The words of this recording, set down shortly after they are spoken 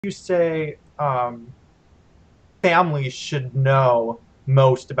you say families should know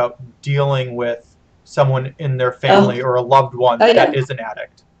most about dealing with someone in their Oh, family or a loved one oh that yeah, is an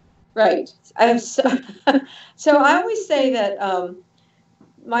addict? right. I have so I always say that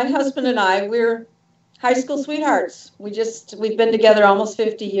my husband and I, we're high school sweethearts. We've been together almost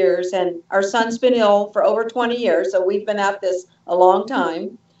 50 years, and our son's been ill for over 20 years, so we've been at this a long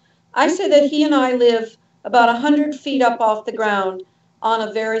time. I say that he and I live about 100 feet up off the ground on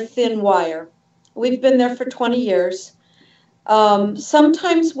a very thin wire. We've been there for 20 years.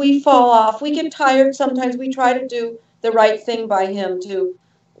 Sometimes we fall off. We get tired. Sometimes we try to do the right thing by him, to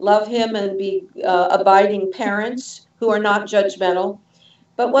love him and be abiding parents who are not judgmental.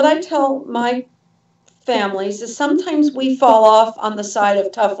 But what I tell my families is sometimes we fall off on the side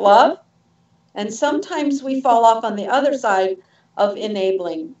of tough love, and sometimes we fall off on the other side of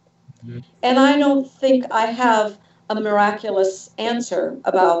enabling. Mhm. And I don't think I have a miraculous answer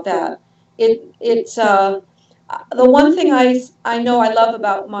about that. It's the one thing I know I love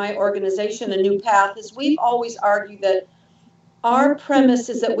about my organization, A New Path, is we've always argued that our premise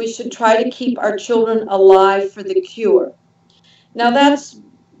is that we should try to keep our children alive for the cure. Now that's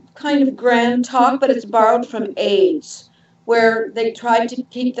kind of grand talk, but it's borrowed from AIDS, where they tried to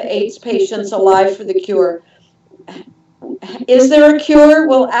keep the AIDS patients alive for the cure. Is there a cure?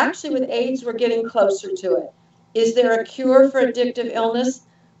 Well, actually, with AIDS, we're getting closer to it. Is there a cure for addictive illness?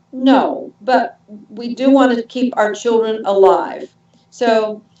 No, but we do want to keep our children alive.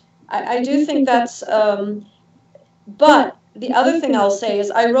 So I do think that's, but the other thing I'll say is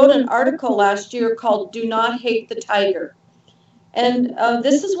I wrote an article last year called Do Not Hate the Tiger. And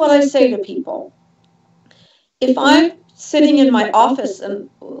this is what I say to people. If I'm sitting in my office and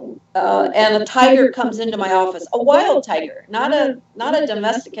a tiger comes into my office, a wild tiger, not a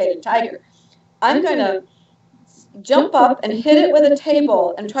domesticated tiger, I'm going to jump up and hit it with a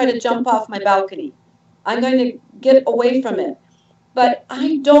table and try to jump off my balcony. I'm going to get away from it. But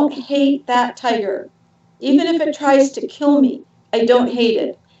I don't hate that tiger. Even if it tries to kill me, I don't hate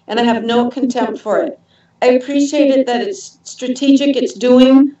it. And I have no contempt for it. I appreciate it that it's strategic, it's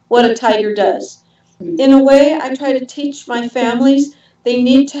doing what a tiger does. In a way, I try to teach my families they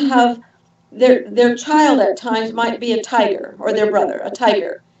need to have their child at times might be a tiger, or their brother, a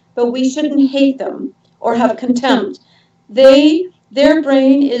tiger, but we shouldn't hate them or have contempt. Their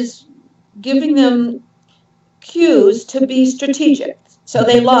brain is giving them cues to be strategic. So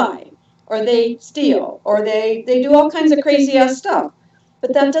they lie, or they steal, or they do all kinds of crazy ass stuff.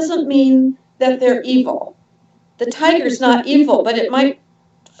 But that doesn't mean that they're evil. The tiger's not evil, but it might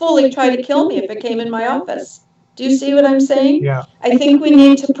fully try to kill me if it came in my office. Do you see what I'm saying? Yeah. I think we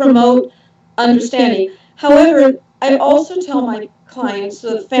need to promote understanding. However, I also tell my clients,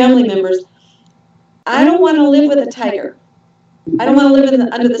 the family members, I don't want to live with a tiger. I don't want to live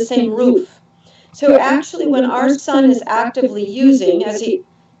under the same roof. So actually, when our son is actively using, has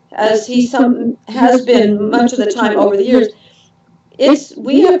been much of the time over the years,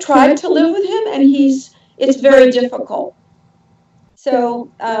 we have tried to live with him, and it's very difficult. So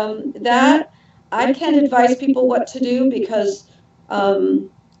that I can't advise people what to do because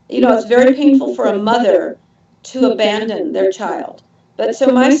it's very painful for a mother to abandon their child. But so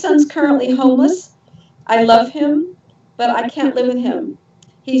my son's currently homeless. I love him, but I can't live with him.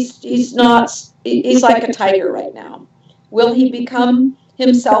 He's like a tiger right now. Will he become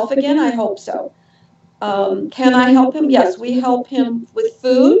himself again? I hope so. Can I help him? Yes, we help him with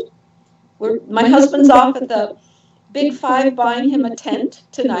food. My husband's off at the Big Five buying him a tent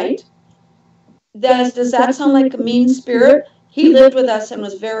tonight. Does that sound like a mean spirit? He lived with us and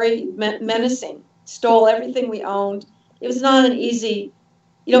was very menacing, stole everything we owned. It was not an easy,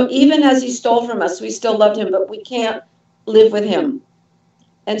 even as he stole from us, we still loved him, but we can't live with him.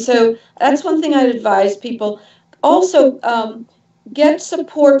 And so that's one thing I'd advise people. Also, get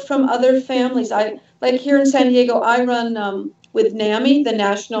support from other families. Like here in San Diego, I run with NAMI, the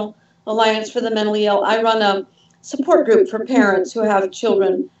National Alliance for the Mentally Ill. I run a support group for parents who have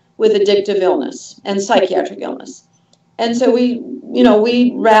children with addictive illness and psychiatric illness. And so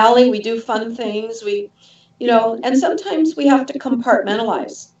we rally, we do fun things, and sometimes we have to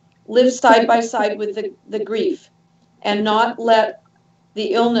compartmentalize, live side by side with the grief, and not let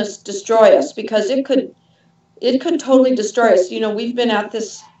the illness destroy us, because it could totally destroy us. We've been at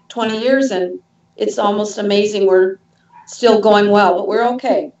this 20 years, and it's almost amazing we're still going well, but we're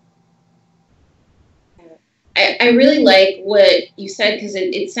okay. I really like what you said, because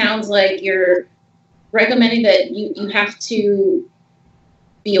it sounds like you're recommending that you have to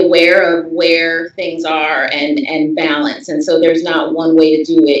be aware of where things are and balance. And so there's not one way to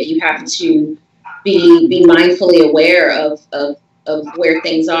do it. You have to be mindfully aware of where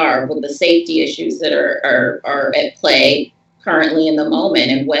things are, with the safety issues that are at play currently in the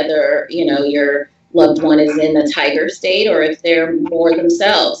moment, and whether, you know, your loved one is in the tiger state or if they're more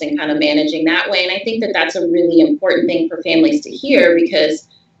themselves, and kind of managing that way. And I think that that's a really important thing for families to hear, because,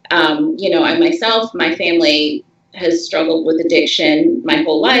 you know, I myself, my family has struggled with addiction my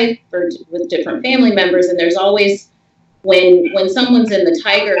whole life with different family members. And there's always, when someone's in the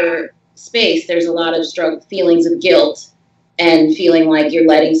tiger space, there's a lot of feelings of guilt, and feeling like you're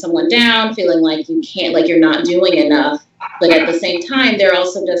letting someone down, feeling like you can't, like you're not doing enough. But at the same time, there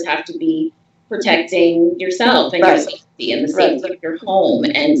also does have to be protecting yourself and your safety and the safety of your home.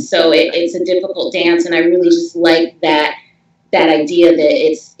 And so it's a difficult dance. And I really just like that idea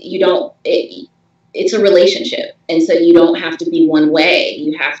that it's a relationship. And so you don't have to be one way.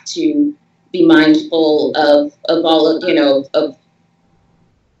 You have to be mindful of all of, you know, of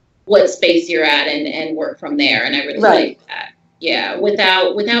what space you're at, and work from there. And I really like that. Yeah.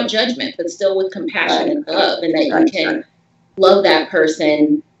 Without judgment, but still with compassion and love, and that you can love that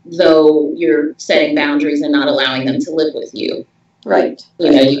person, though you're setting boundaries and not allowing them to live with you. Right.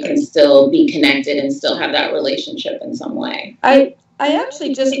 You know, you can still be connected and still have that relationship in some way. I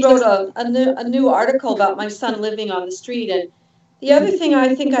actually just wrote a new article about my son living on the street. And the other thing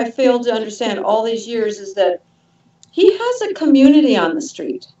I think I failed to understand all these years is that he has a community on the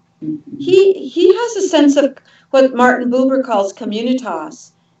street. Mm-hmm. He has a sense of what Martin Buber calls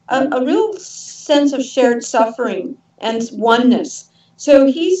communitas, a real sense of shared suffering and oneness. So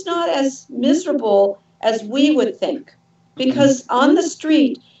he's not as miserable as we would think, because on the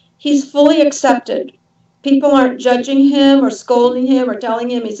street, he's fully accepted. People aren't judging him or scolding him or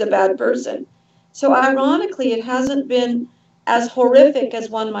telling him he's a bad person. So ironically, it hasn't been as horrific as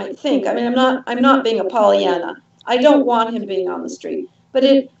one might think. I mean, I'm not being a Pollyanna. I don't want him being on the street, but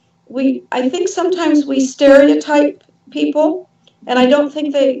I think sometimes we stereotype people, and I don't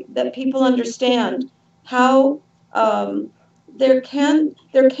think that people understand how there can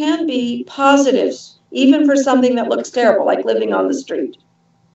be positives even for something that looks terrible, like living on the street.